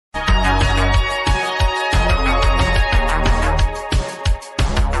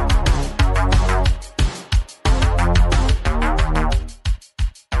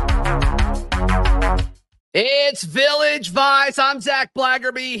It's Village Vice. I'm Zach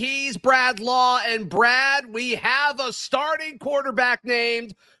Blaggerby. He's Brad Law. And Brad, we have a starting quarterback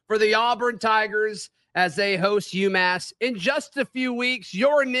named for the Auburn Tigers as they host UMass in just a few weeks.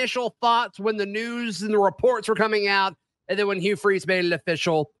 Your initial thoughts when the news and the reports were coming out, and then when Hugh Freeze made it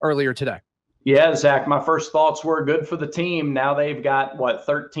official earlier today? Yeah, Zach, my first thoughts were good for the team. Now they've got,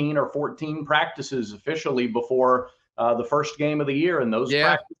 13 or 14 practices officially before the first game of the year. And those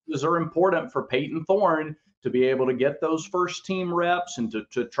practices are important for Payton Thorne to be able to get those first team reps and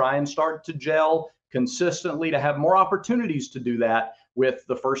to try and start to gel consistently, to have more opportunities to do that with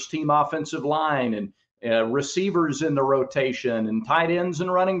the first team offensive line and receivers in the rotation and tight ends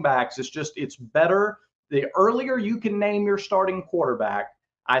and running backs. It's better. The earlier you can name your starting quarterback,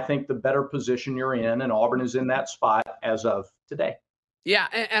 I think the better position you're in, and Auburn is in that spot as of today. Yeah,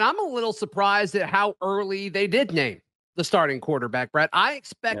 and I'm a little surprised at how early they did name the starting quarterback, Brett. I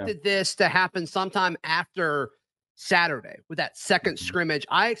expected this to happen sometime after Saturday with that second scrimmage.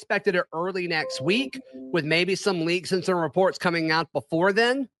 I expected it early next week with maybe some leaks and some reports coming out before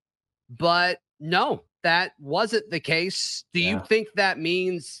then. But no, that wasn't the case. Do you think that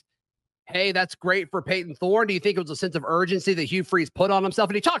means, hey, that's great for Payton Thorne? Do you think it was a sense of urgency that Hugh Freeze put on himself?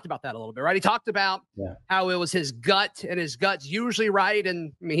 And he talked about that a little bit, right? He talked about how it was his gut, and his gut's usually right.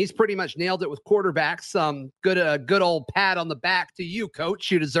 And I mean, he's pretty much nailed it with quarterbacks. Good old pat on the back to you,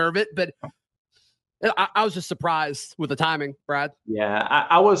 coach. You deserve it. But I was just surprised with the timing, Brad. Yeah,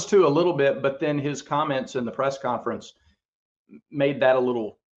 I was too, a little bit. But then his comments in the press conference made that a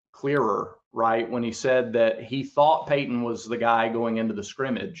little clearer, right? When he said that he thought Payton was the guy going into the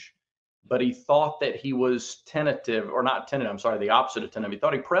scrimmage, but he thought that he was tentative, or not tentative, I'm sorry, the opposite of tentative. He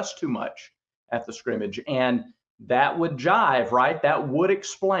thought he pressed too much at the scrimmage. And that would jive, right? That would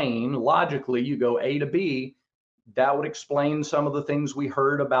explain, logically, you go A to B, that would explain some of the things we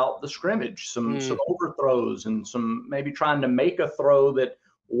heard about the scrimmage, some overthrows and some maybe trying to make a throw that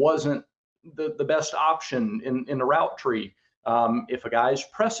wasn't the best option in the route tree. If a guy's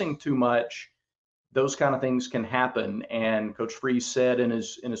pressing too much, those kind of things can happen. And Coach Freeze said in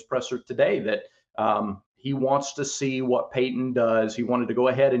his presser today that he wants to see what Payton does. He wanted to go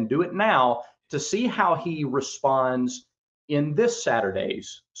ahead and do it now to see how he responds in this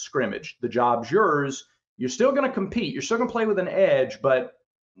Saturday's scrimmage. The job's yours. You're still going to compete. You're still going to play with an edge. But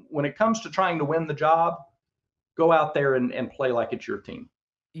when it comes to trying to win the job, go out there and play like it's your team.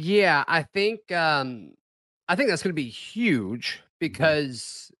 Yeah, I think that's going to be huge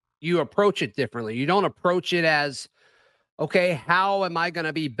because you approach it differently. You don't approach it as, okay, how am I going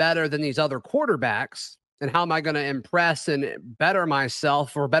to be better than these other quarterbacks? And how am I going to impress and better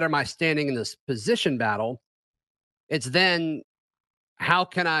myself or better my standing in this position battle? It's then, how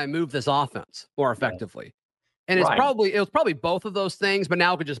can I move this offense more effectively? And it was probably both of those things, but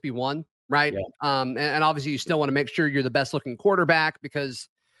now it could just be one, right? And obviously you still want to make sure you're the best looking quarterback because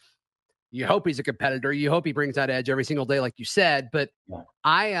you hope he's a competitor. You hope he brings that edge every single day, like you said. But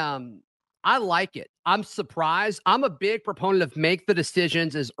I like it. I'm surprised. I'm a big proponent of make the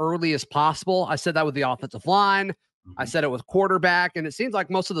decisions as early as possible. I said that with the offensive line. I said it with quarterback. And it seems like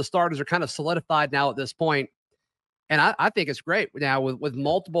most of the starters are kind of solidified now at this point. And I think it's great now with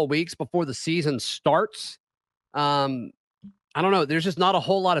multiple weeks before the season starts. I don't know. There's just not a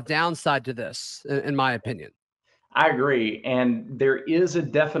whole lot of downside to this, in my opinion. I agree. And there is a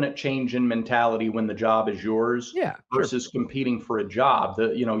definite change in mentality when the job is yours versus competing for a job.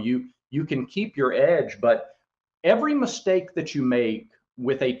 You can keep your edge, but every mistake that you make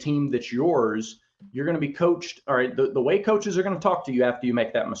with a team that's yours, you're going to be coached. All right. The way coaches are going to talk to you after you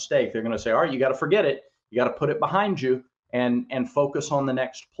make that mistake, they're going to say, all right, you got to forget it. You got to put it behind you and focus on the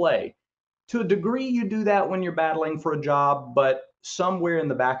next play. To a degree, you do that when you're battling for a job, but somewhere in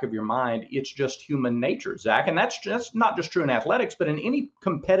the back of your mind, it's just human nature, Zach. And that's not just true in athletics, but in any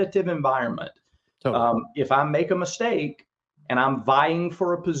competitive environment. Totally. If I make a mistake and I'm vying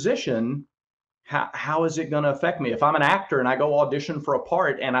for a position, how is it going to affect me? If I'm an actor and I go audition for a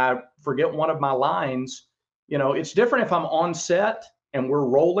part and I forget one of my lines, it's different if I'm on set and we're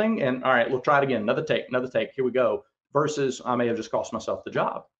rolling and, all right, we'll try it again. Another take, here we go, versus I may have just cost myself the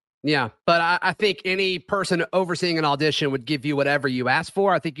job. Yeah, but I think any person overseeing an audition would give you whatever you ask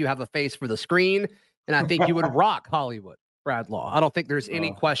for. I think you have a face for the screen, and I think you would rock Hollywood, Brad Law. I don't think there's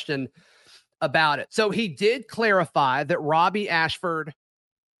any question about it. So he did clarify that Robbie Ashford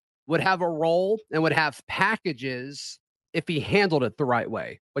would have a role and would have packages if he handled it the right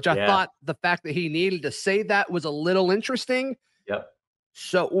way, which I thought the fact that he needed to say that was a little interesting. Yep.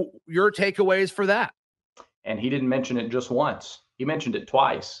 So your takeaways for that? And he didn't mention it just once. He mentioned it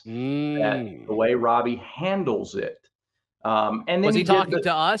twice. That the way Robbie handles it And then was he talking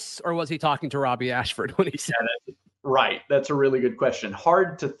to us, or was he talking to Robbie Ashford when he said it? Right. That's a really good question.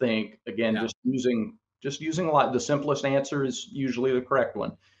 Hard to think. Again, Yeah. just using a lot. The simplest answer is usually the correct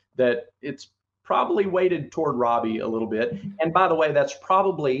one. That it's probably weighted toward Robbie a little bit. And by the way, that's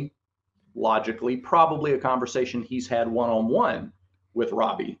probably logically probably a conversation he's had one-on-one with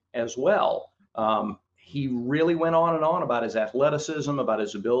Robbie as well. He really went on and on about his athleticism, about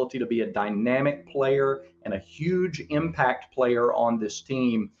his ability to be a dynamic player and a huge impact player on this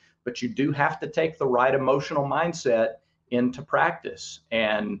team. But you do have to take the right emotional mindset into practice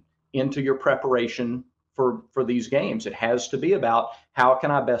and into your preparation for these games. It has to be about how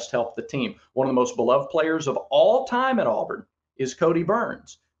can I best help the team. One of the most beloved players of all time at Auburn is Cody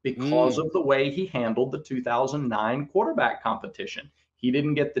Burns because of the way he handled the 2009 quarterback competition. He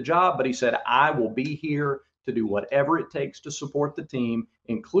didn't get the job, but he said, I will be here to do whatever it takes to support the team,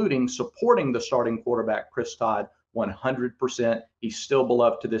 including supporting the starting quarterback, Chris Todd, 100%. He's still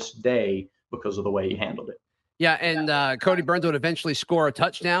beloved to this day because of the way he handled it. Yeah, and Cody Burns would eventually score a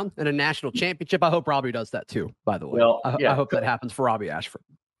touchdown in a national championship. I hope Robbie does that too, by the way. Well, I hope that happens for Robbie Ashford.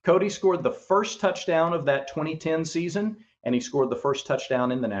 Cody scored the first touchdown of that 2010 season, and he scored the first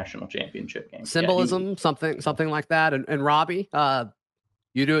touchdown in the national championship game. Symbolism, something like that. And Robbie,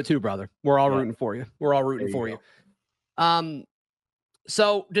 you do it too, brother. We're all rooting for you. We're all rooting for you.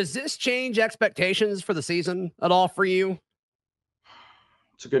 So does this change expectations for the season at all for you?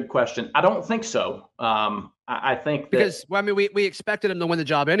 It's a good question. I don't think so. I think that because we expected him to win the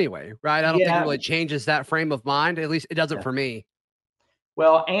job anyway, right? I don't think it really changes that frame of mind. At least it doesn't for me.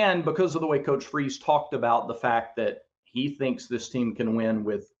 Well, and because of the way Coach Freeze talked about the fact that he thinks this team can win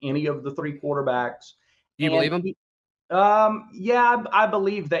with any of the three quarterbacks. Do you believe him? Yeah, I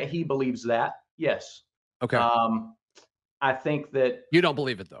believe that he believes that. Yes. Okay. I think that you don't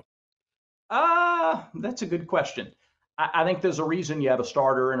believe it though. That's a good question. I think there's a reason you have a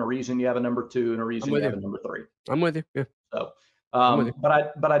starter and a reason you have a number two and a reason you have a number three. I'm with you. Yeah. So,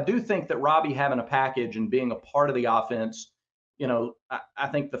 but I do think that Robbie having a package and being a part of the offense, I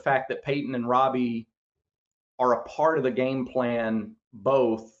think the fact that Payton and Robbie are a part of the game plan,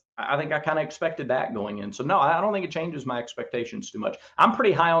 both, I think I kind of expected that going in. So no, I don't think it changes my expectations too much. I'm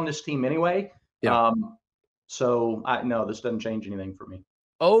pretty high on this team anyway. Yeah. So no, this doesn't change anything for me.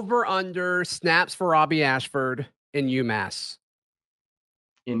 Over under snaps for Robbie Ashford in UMass.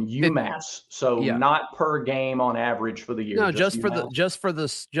 In UMass, so not per game on average for the year. No, just for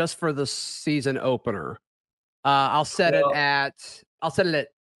the season opener. I'll set it at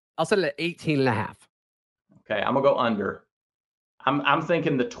 18.5. Okay, I'm gonna go under. I'm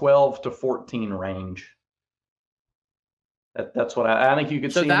thinking the 12 to 14 range. That's what I think you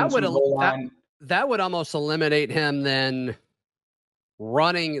could see. That would almost eliminate him then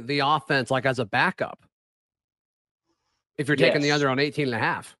running the offense like as a backup. If you're taking the under on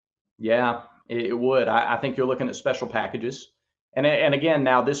 18.5. Yeah, it would. I think you're looking at special packages. And again,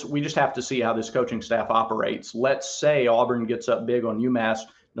 now we just have to see how this coaching staff operates. Let's say Auburn gets up big on UMass.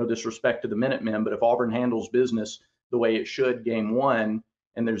 No disrespect to the Minutemen, but if Auburn handles business the way it should game one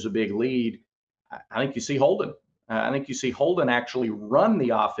and there's a big lead, I think you see Holden. I think you see Holden actually run the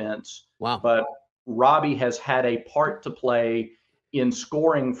offense. Wow. But Robbie has had a part to play in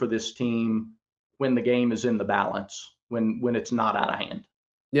scoring for this team when the game is in the balance, when it's not out of hand.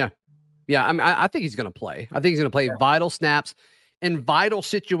 Yeah. Yeah. I think he's going to play. I think he's going to play vital snaps in vital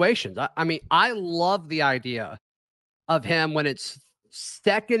situations. I love the idea of him when it's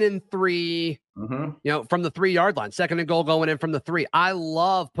 2nd and 3, from the 3-yard line, 2nd and goal going in from the 3. I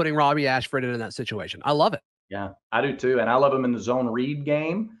love putting Robbie Ashford in that situation. I love it. Yeah, I do too. And I love him in the zone read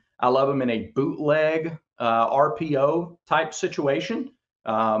game. I love him in a bootleg RPO type situation.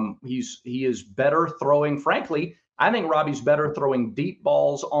 He is better throwing. Frankly, I think Robbie's better throwing deep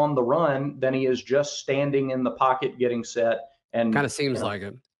balls on the run than he is just standing in the pocket getting set. And kind of seems like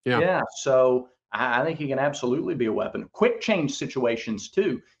it. Yeah. So I think he can absolutely be a weapon. Quick change situations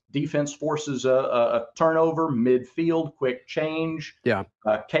too. Defense forces a turnover, midfield, quick change. Yeah.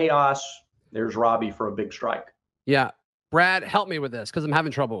 Chaos. There's Robbie for a big strike. Yeah. Brad, help me with this because I'm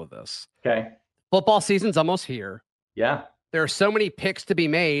having trouble with this. Okay. Football season's almost here. Yeah. There are so many picks to be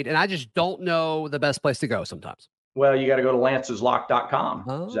made, and I just don't know the best place to go sometimes. Well, you got to go to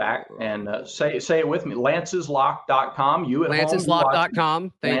lanceslock.com, Zach, and say it with me. Lanceslock.com. You at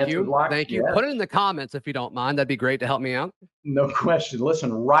Lanceslock.com. Thank you. Thank you. Yes. Put it in the comments if you don't mind. That'd be great to help me out. No question.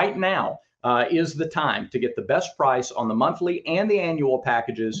 Listen, right now is the time to get the best price on the monthly and the annual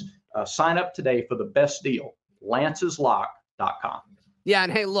packages. Sign up today for the best deal. Lanceslock.com. Yeah,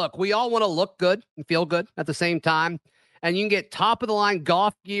 and hey, look, we all want to look good and feel good at the same time. And you can get top of the line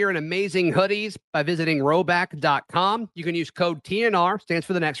golf gear and amazing hoodies by visiting rowback.com. You can use code TNR, stands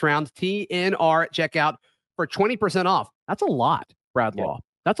for the next round, TNR at checkout for 20% off. That's a lot, Brad Law.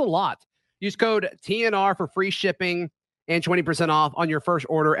 That's a lot. Use code TNR for free shipping and 20% off on your first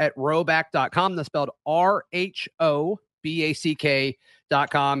order at rowback.com. That's spelled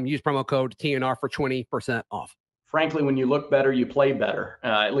RHOBACK.com. Use promo code TNR for 20% off. Frankly, when you look better, you play better.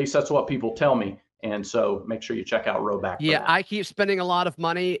 At least that's what people tell me. And so make sure you check out Rowback. Yeah, I keep spending a lot of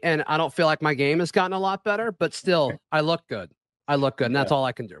money, and I don't feel like my game has gotten a lot better, but still, I look good. And that's all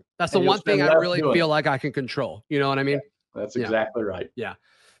I can do. That's the one thing I really feel like I can control. You know what I mean? Yeah, that's exactly right. Yeah.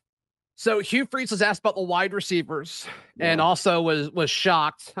 So Hugh Freeze was asked about the wide receivers and also was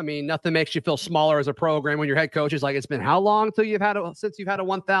shocked. I mean, nothing makes you feel smaller as a program when your head coach is like, it's been how long since you've had a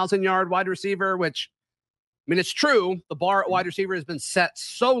 1,000-yard wide receiver, which, I mean, it's true. The bar at wide receiver has been set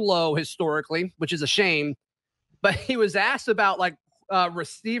so low historically, which is a shame. But he was asked about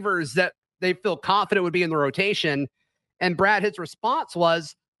receivers that they feel confident would be in the rotation. And Brad, his response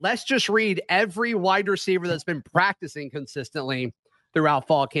was, let's just read every wide receiver that's been practicing consistently throughout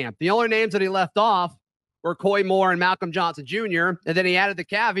fall camp. The only names that he left off were Coy Moore and Malcolm Johnson Jr. And then he added the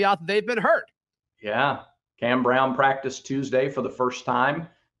caveat that they've been hurt. Yeah. Cam Brown practiced Tuesday for the first time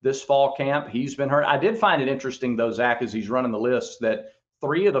this fall camp. He's been hurt. I did find it interesting, though, Zach, as he's running the list, that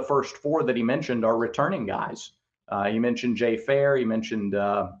 3 of the first 4 that he mentioned are returning guys. He mentioned Jay Fair, he mentioned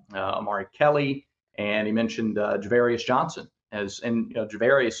Amari Kelly, and he mentioned Javarius Johnson.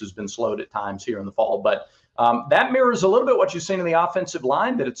 Javarius has been slowed at times here in the fall. But that mirrors a little bit what you've seen in the offensive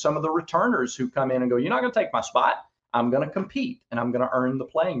line, that it's some of the returners who come in and go, you're not going to take my spot. I'm going to compete, and I'm going to earn the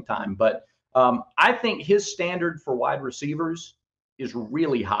playing time. But I think his standard for wide receivers is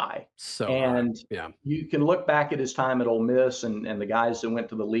really high. You can look back at his time at Ole Miss and the guys that went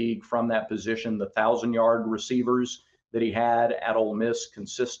to the league from that position, the 1,000-yard receivers that he had at Ole Miss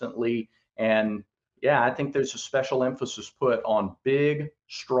consistently. And yeah, I think there's a special emphasis put on big,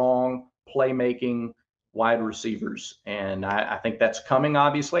 strong, playmaking wide receivers. And I think that's coming,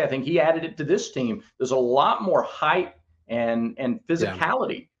 obviously. I think he added it to this team. There's a lot more height and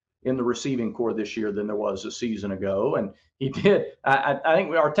physicality in the receiving core this year than there was a season ago. And he did. I think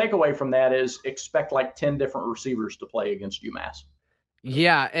our takeaway from that is expect like 10 different receivers to play against UMass.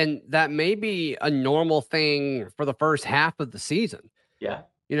 Yeah, and that may be a normal thing for the first half of the season. Yeah.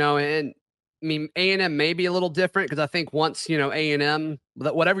 And I mean, A&M may be a little different because I think once, A&M,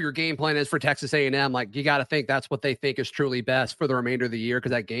 whatever your game plan is for Texas A&M, like you got to think that's what they think is truly best for the remainder of the year because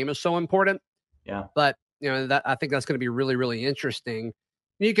that game is so important. Yeah. But, that I think that's going to be really, really interesting.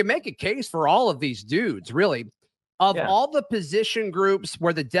 You can make a case for all of these dudes, really. Of all the position groups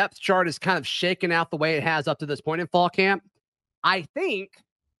where the depth chart is kind of shaken out the way it has up to this point in fall camp, I think,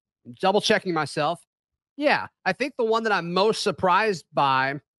 double checking myself, I think the one that I'm most surprised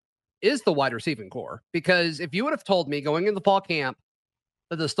by is the wide receiving core. Because if you would have told me going into fall camp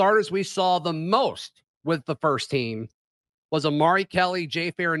that the starters we saw the most with the first team was Amari Kelly,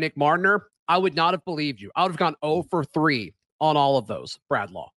 Jay Fair, and Nick Mardner, I would not have believed you. I would have gone 0 for 3 on all of those, Brad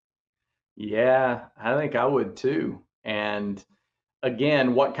Law. Yeah, I think I would too. And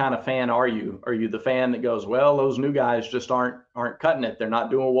again, what kind of fan are you? Are you the fan that goes, well, those new guys just aren't cutting it. They're not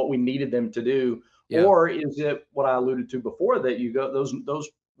doing what we needed them to do. Yeah. Or is it what I alluded to before, that you go, those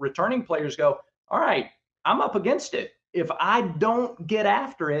returning players go, all right, I'm up against it. If I don't get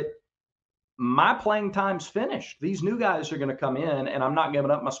after it, my playing time's finished. These new guys are going to come in and I'm not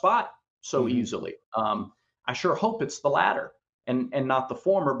giving up my spot so easily. I sure hope it's the latter and not the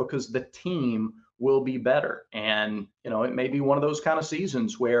former, because the team will be better. And, it may be one of those kind of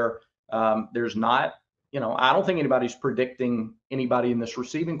seasons where there's not, I don't think anybody's predicting anybody in this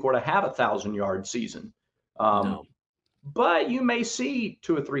receiving core to have 1,000-yard season. No. But you may see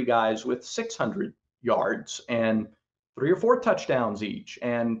 2 or 3 guys with 600 yards and 3 or 4 touchdowns each,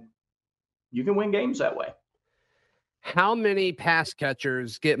 and you can win games that way. How many pass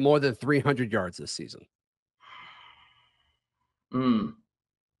catchers get more than 300 yards this season?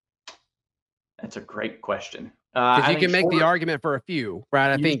 That's a great question. Because you can make the argument for a few,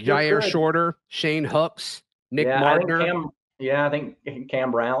 right? I think Jair Shorter, Shane Hooks, Nick Mardner. I think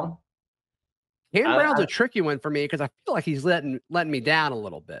Cam Brown. Cam Brown's a tricky one for me because I feel like he's letting me down a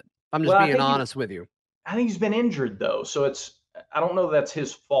little bit. I'm just being honest with you. I think he's been injured, though. So I don't know if that's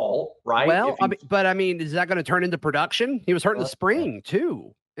his fault, right? Well, is that going to turn into production? He was hurt in the spring,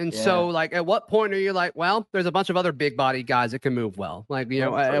 too. And so, at what point are you like, well, there's a bunch of other big body guys that can move well.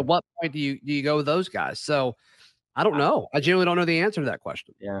 At what point do you go with those guys? So I don't know. I genuinely don't know the answer to that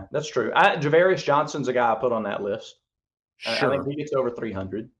question. Yeah, that's true. Javarius Johnson's a guy I put on that list. Sure. I think he gets over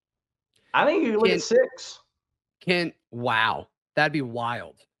 300. I think you look at 6. Wow, that'd be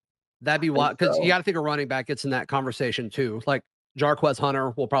wild. That'd be I think wild because you so. got to think a running back gets in that conversation too. Like Jarquez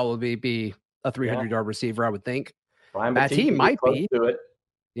Hunter will probably be a Yeah. 300-yard receiver, I would think. Brian He Batiste could get might close be. to it.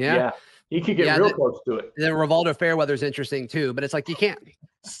 Yeah. Yeah. He could get Yeah. real close to it. Then Rivaldo Fairweather's interesting too, but it's like you can't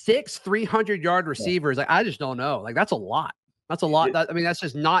 300-yard Yeah. receivers. Like I just don't know. Like that's a lot. That's a lot. I mean, that's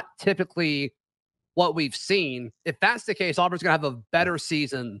just not typically what we've seen. If that's the case, Auburn's gonna have a better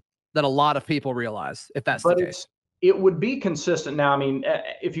season than a lot of people realize. If that's the But case. it would be consistent. Now, I mean,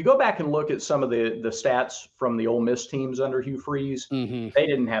 if you go back and look at some of the stats from the Ole Miss teams under Hugh Freeze, Mm-hmm. they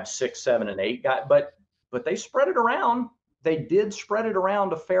didn't have 6, 7, and 8 guys, but they spread it around. They did spread it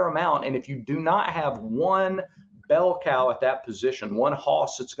around a fair amount. And if you do not have one bell cow at that position, one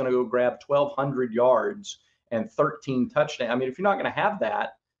hoss that's going to go grab 1,200 yards and 13 touchdowns, I mean, if you're not going to have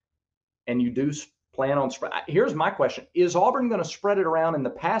that, and you do plan on spread, here's my question: is Auburn going to spread it around in the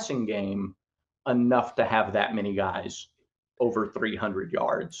passing game enough to have that many guys over 300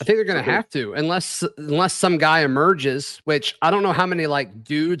 yards? I think they're going to have to, unless some guy emerges, which I don't know how many like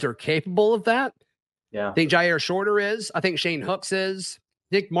dudes are capable of that. Yeah. I think Jair Shorter is. I think Shane Hooks is.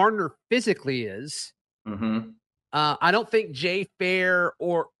 Nick Martiner physically is. Mm-hmm. I don't think Jay Fair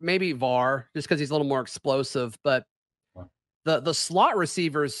or maybe VAR, just because he's a little more explosive. But the slot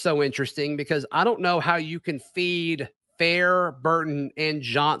receiver is so interesting because I don't know how you can feed Fair, Burton, and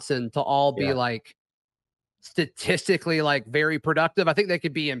Johnson to all be like statistically like very productive. I think they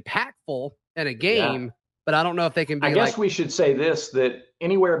could be impactful in a game, but I don't know if they can be. I guess we should say this, that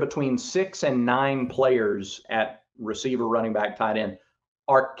anywhere between 6 and 9 players at receiver, running back, tight end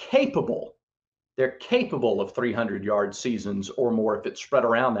are capable. They're capable of 300-yard seasons or more if it's spread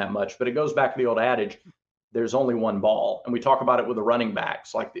around that much. But it goes back to the old adage: there's only one ball, and we talk about it with the running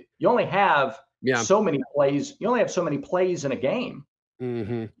backs. Like you only have so many plays. You only have so many plays in a game.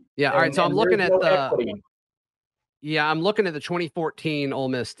 Mm-hmm. Yeah. All right. So I'm looking at equity. Yeah, I'm looking at the 2014 Ole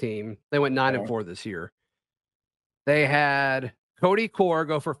Miss team. They went 9-4 this year. They had Cody Core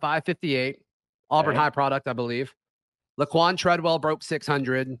go for 558, Auburn high product, I believe. Laquan Treadwell broke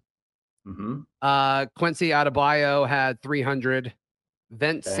 600. Mm-hmm. Quincy Adebayo had 300.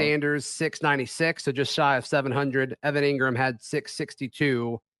 Vince Sanders 696, so just shy of 700. Evan Ingram had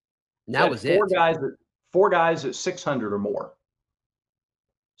 662. And that was four guys at 600 or more.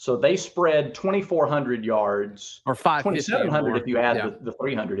 So they spread 2,400 yards, or 2,700 if you add the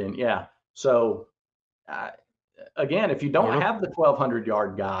 300 in. Yeah. So again, if you don't have the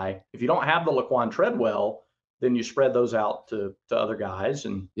 1,200-yard guy, if you don't have the Laquan Treadwell, then you spread those out to other guys.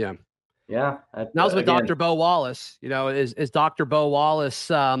 And yeah. Now was with Dr. Bo Wallace. You know, is Dr. Bo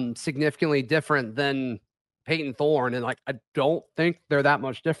Wallace significantly different than Payton Thorne? And like, I don't think they're that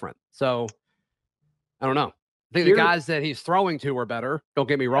much different. So I don't know. I think the guys that he's throwing to are better. Don't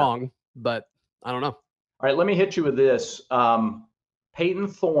get me wrong, but I don't know. All right, let me hit you with this. Payton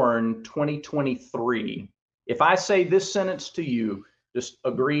Thorne 2023. If I say this sentence to you, just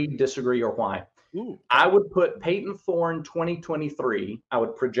agree, disagree, or why. I would put Payton Thorne 2023, I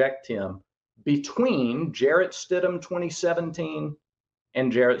would project him between Jarrett Stidham 2017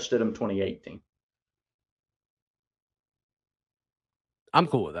 and Jarrett Stidham 2018. I'm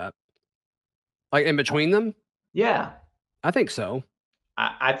cool with that. Like in between them? Yeah. I think so.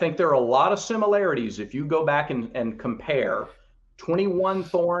 I think there are a lot of similarities if you go back and compare 21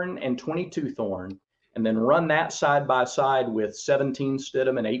 Thorne and 22 Thorne, and then run that side by side with 17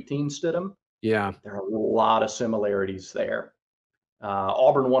 Stidham and 18 Stidham. Yeah. There are a lot of similarities there.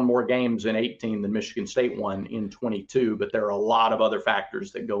 Auburn won more games in 18 than Michigan State won in 22, but there are a lot of other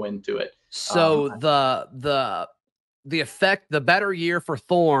factors that go into it. So the effect, the better year for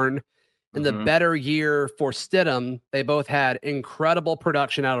Thorne and the better year for Stidham, they both had incredible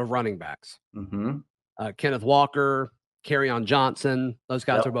production out of running backs. Kenneth Walker, Kerryon Johnson, those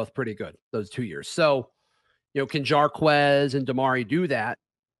guys are both pretty good those 2 years. So, you know, can Jarquez and Damari do that?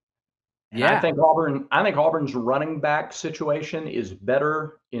 Yeah, I think Auburn's running back situation is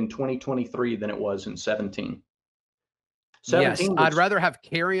better in 2023 than it was in 17. Yes, I'd rather have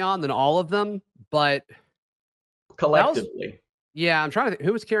Kerryon than all of them, but collectively. I'm trying to think.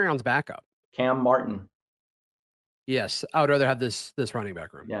 Who was Kerryon's backup? Cam Martin. Yes, I would rather have this running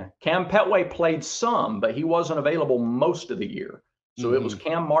back room. Yeah, Cam Petway played some, but he wasn't available most of the year. So it was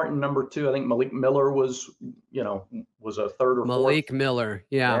Cam Martin, number 2. I think Malik Miller was a third or fourth. Malik Miller,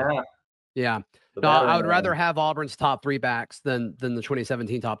 yeah. No, I would rather have Auburn's top 3 backs than the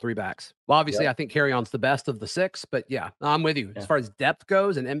 2017 top 3 backs. Well, obviously, I think Kerryon's the best of the 6, but I'm with you. As far as depth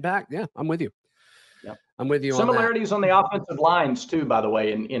goes and impact, I'm with you. Yeah, I'm with you. Similarities on the offensive lines too, by the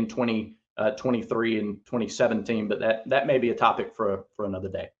way, in 2023 and 2017, but that may be a topic for another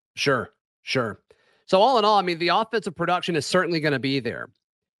day. Sure. So all in all, I mean, the offensive production is certainly going to be there.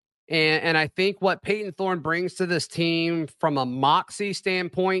 And I think what Payton Thorne brings to this team from a moxie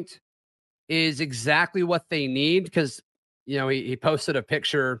standpoint is exactly what they need because, he posted a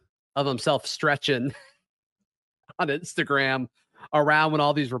picture of himself stretching on Instagram around when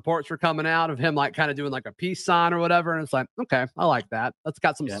all these reports were coming out of him, like kind of doing like a peace sign or whatever. And it's like, okay, I like that. That's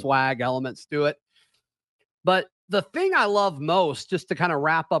got some swag elements to it. But the thing I love most, just to kind of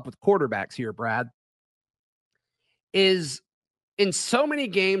wrap up with quarterbacks here, Brad, is in so many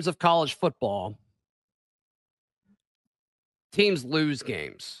games of college football, teams lose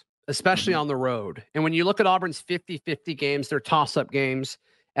games, especially on the road. And when you look at Auburn's 50-50 games, they're toss-up games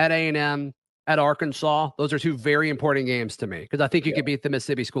at A&M, at Arkansas. Those are two very important games to me because I think you could beat the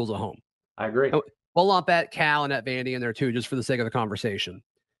Mississippi schools at home. I agree. We'll lump at Cal and at Vandy in there too, just for the sake of the conversation.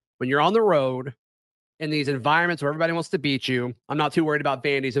 When you're on the road in these environments where everybody wants to beat you, I'm not too worried about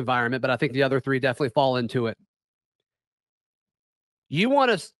Vandy's environment, but I think the other three definitely fall into it. You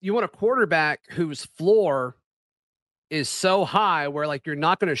want a quarterback whose floor is so high where like you're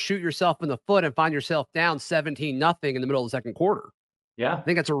not going to shoot yourself in the foot and find yourself down 17-0 in the middle of the second quarter. Yeah. I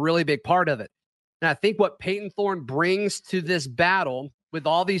think that's a really big part of it. And I think what Payton Thorne brings to this battle with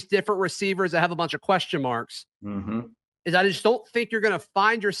all these different receivers that have a bunch of question marks is I just don't think you're going to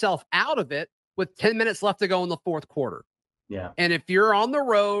find yourself out of it with 10 minutes left to go in the fourth quarter. Yeah. And if you're on the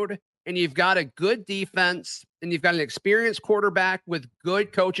road and you've got a good defense and you've got an experienced quarterback with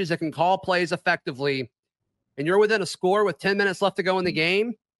good coaches that can call plays effectively, and you're within a score with 10 minutes left to go in the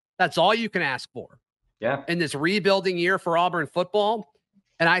game, that's all you can ask for. Yeah. In this rebuilding year for Auburn football.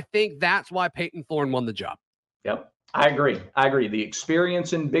 And I think that's why Payton Thorne won the job. Yep. I agree. The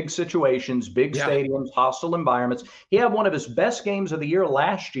experience in big situations, big stadiums, hostile environments. He had one of his best games of the year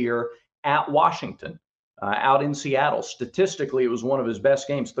last year at Washington, out in Seattle. Statistically, it was one of his best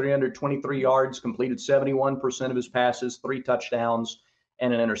games. 323 yards, completed 71% of his passes, 3 touchdowns,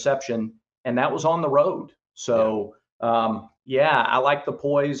 and an interception. And that was on the road. So, I like the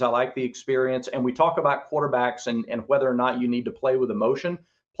poise. I like the experience. And we talk about quarterbacks and whether or not you need to play with emotion.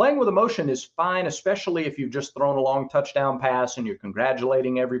 Playing with emotion is fine, especially if you've just thrown a long touchdown pass and you're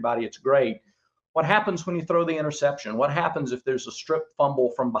congratulating everybody. It's great. What happens when you throw the interception? What happens if there's a strip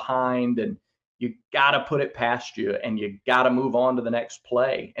fumble from behind and you got to put it past you and you got to move on to the next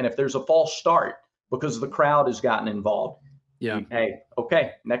play? And if there's a false start because the crowd has gotten involved, hey,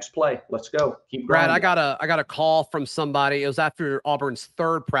 okay, next play. Let's go. Keep grinding. Brad, I got a call from somebody. It was after Auburn's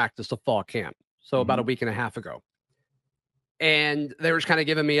third practice of fall camp, so about a week and a half ago. And they were just kind of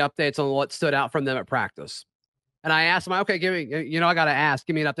giving me updates on what stood out from them at practice. And I asked him, okay, give me an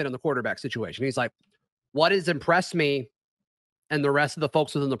update on the quarterback situation. He's like, what has impressed me and the rest of the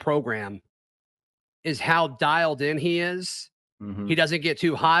folks within the program is how dialed in he is. He doesn't get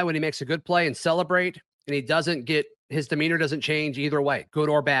too high when he makes a good play and celebrate. And his demeanor doesn't change either way, good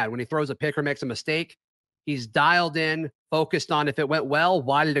or bad. When he throws a pick or makes a mistake, he's dialed in, focused on if it went well,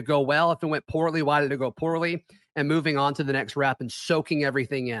 why did it go well? If it went poorly, why did it go poorly? And moving on to the next rep and soaking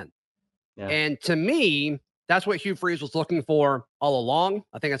everything in. Yeah. And to me, that's what Hugh Freeze was looking for all along.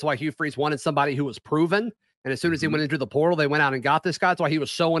 I think that's why Hugh Freeze wanted somebody who was proven. And as soon as he went into the portal, they went out and got this guy. That's why he was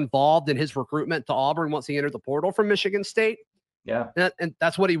so involved in his recruitment to Auburn once he entered the portal from Michigan State. Yeah. And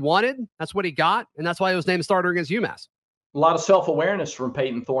that's what he wanted. That's what he got. And that's why he was named starter against UMass. A lot of self-awareness from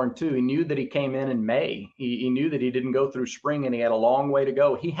Payton Thorne, too. He knew that he came in May. He knew that he didn't go through spring and he had a long way to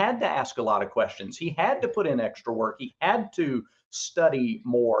go. He had to ask a lot of questions. He had to put in extra work. He had to study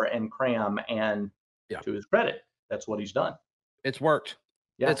more and cram. And to his credit, that's what he's done. It's worked.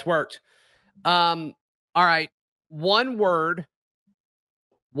 Yeah. It's worked. All right. One word,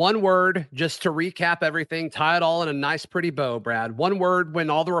 just to recap everything, tie it all in a nice, pretty bow, Brad. One word when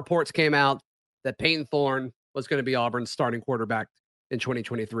all the reports came out that Payton Thorne was going to be Auburn's starting quarterback in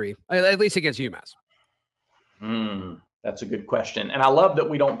 2023, at least against UMass. That's a good question. And I love that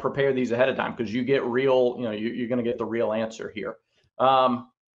we don't prepare these ahead of time because you get real, you're going to get the real answer here.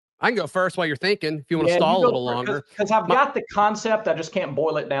 I can go first while you're thinking if you want to stall a little longer. Because I've got the concept. I just can't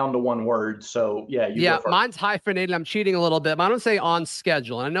boil it down to one word. So, you go first. Mine's hyphenated. I'm cheating a little bit. But I'm going to say on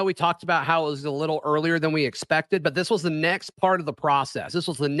schedule. And I know we talked about how it was a little earlier than we expected, but this was the next part of the process. This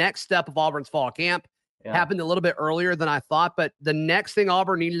was the next step of Auburn's fall camp. Happened a little bit earlier than I thought. But the next thing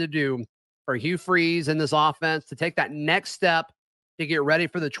Auburn needed to do for Hugh Freeze and this offense to take that next step to get ready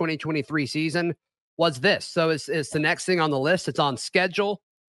for the 2023 season was this. So it's the next thing on the list. It's on schedule.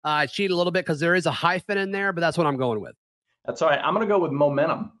 I cheat a little bit because there is a hyphen in there, but that's what I'm going with. That's all right. I'm going to go with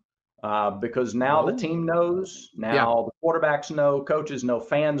momentum because now the team knows. Now the quarterbacks know, coaches know,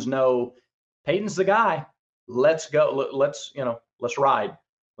 fans know. Payton's the guy. Let's go. Let's ride.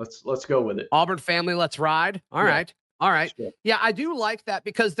 Let's go with it. Auburn family, let's ride. All right. All right. Sure. Yeah, I do like that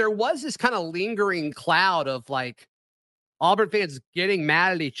because there was this kind of lingering cloud of like Auburn fans getting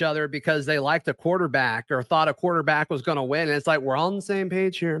mad at each other because they liked a quarterback or thought a quarterback was going to win. And it's like, we're on the same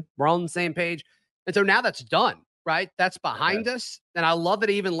page here. We're on the same page. And so now that's done, right? That's behind us. And I love that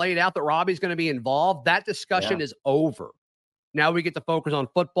he even laid out that Robbie's going to be involved. That discussion is over. Now we get to focus on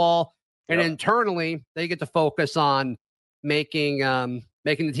football. And internally, they get to focus on making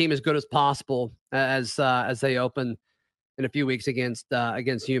the team as good as possible as they open in a few weeks against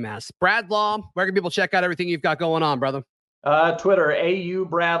UMass. Brad Law, where can people check out everything you've got going on, brother? Twitter, AU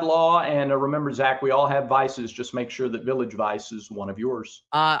Brad Law. And remember, Zach, we all have vices. Just make sure that Village Vice is one of yours.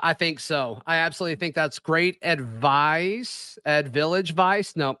 I think so. I absolutely think that's great advice at Village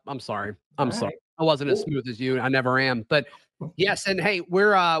Vice. No, I'm sorry. I'm sorry. I wasn't as smooth as you. I never am. But yes, and hey,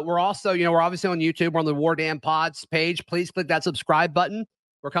 we're also, we're obviously on YouTube. We're on the War Damn Pods page. Please click that subscribe button.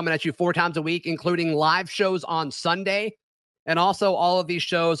 We're coming at you 4 times a week, including live shows on Sunday. And also all of these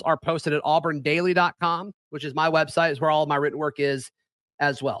shows are posted at auburndaily.com, which is my website, is where all of my written work is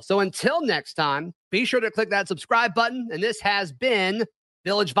as well. So until next time, be sure to click that subscribe button. And this has been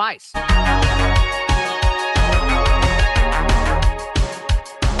Village Vice.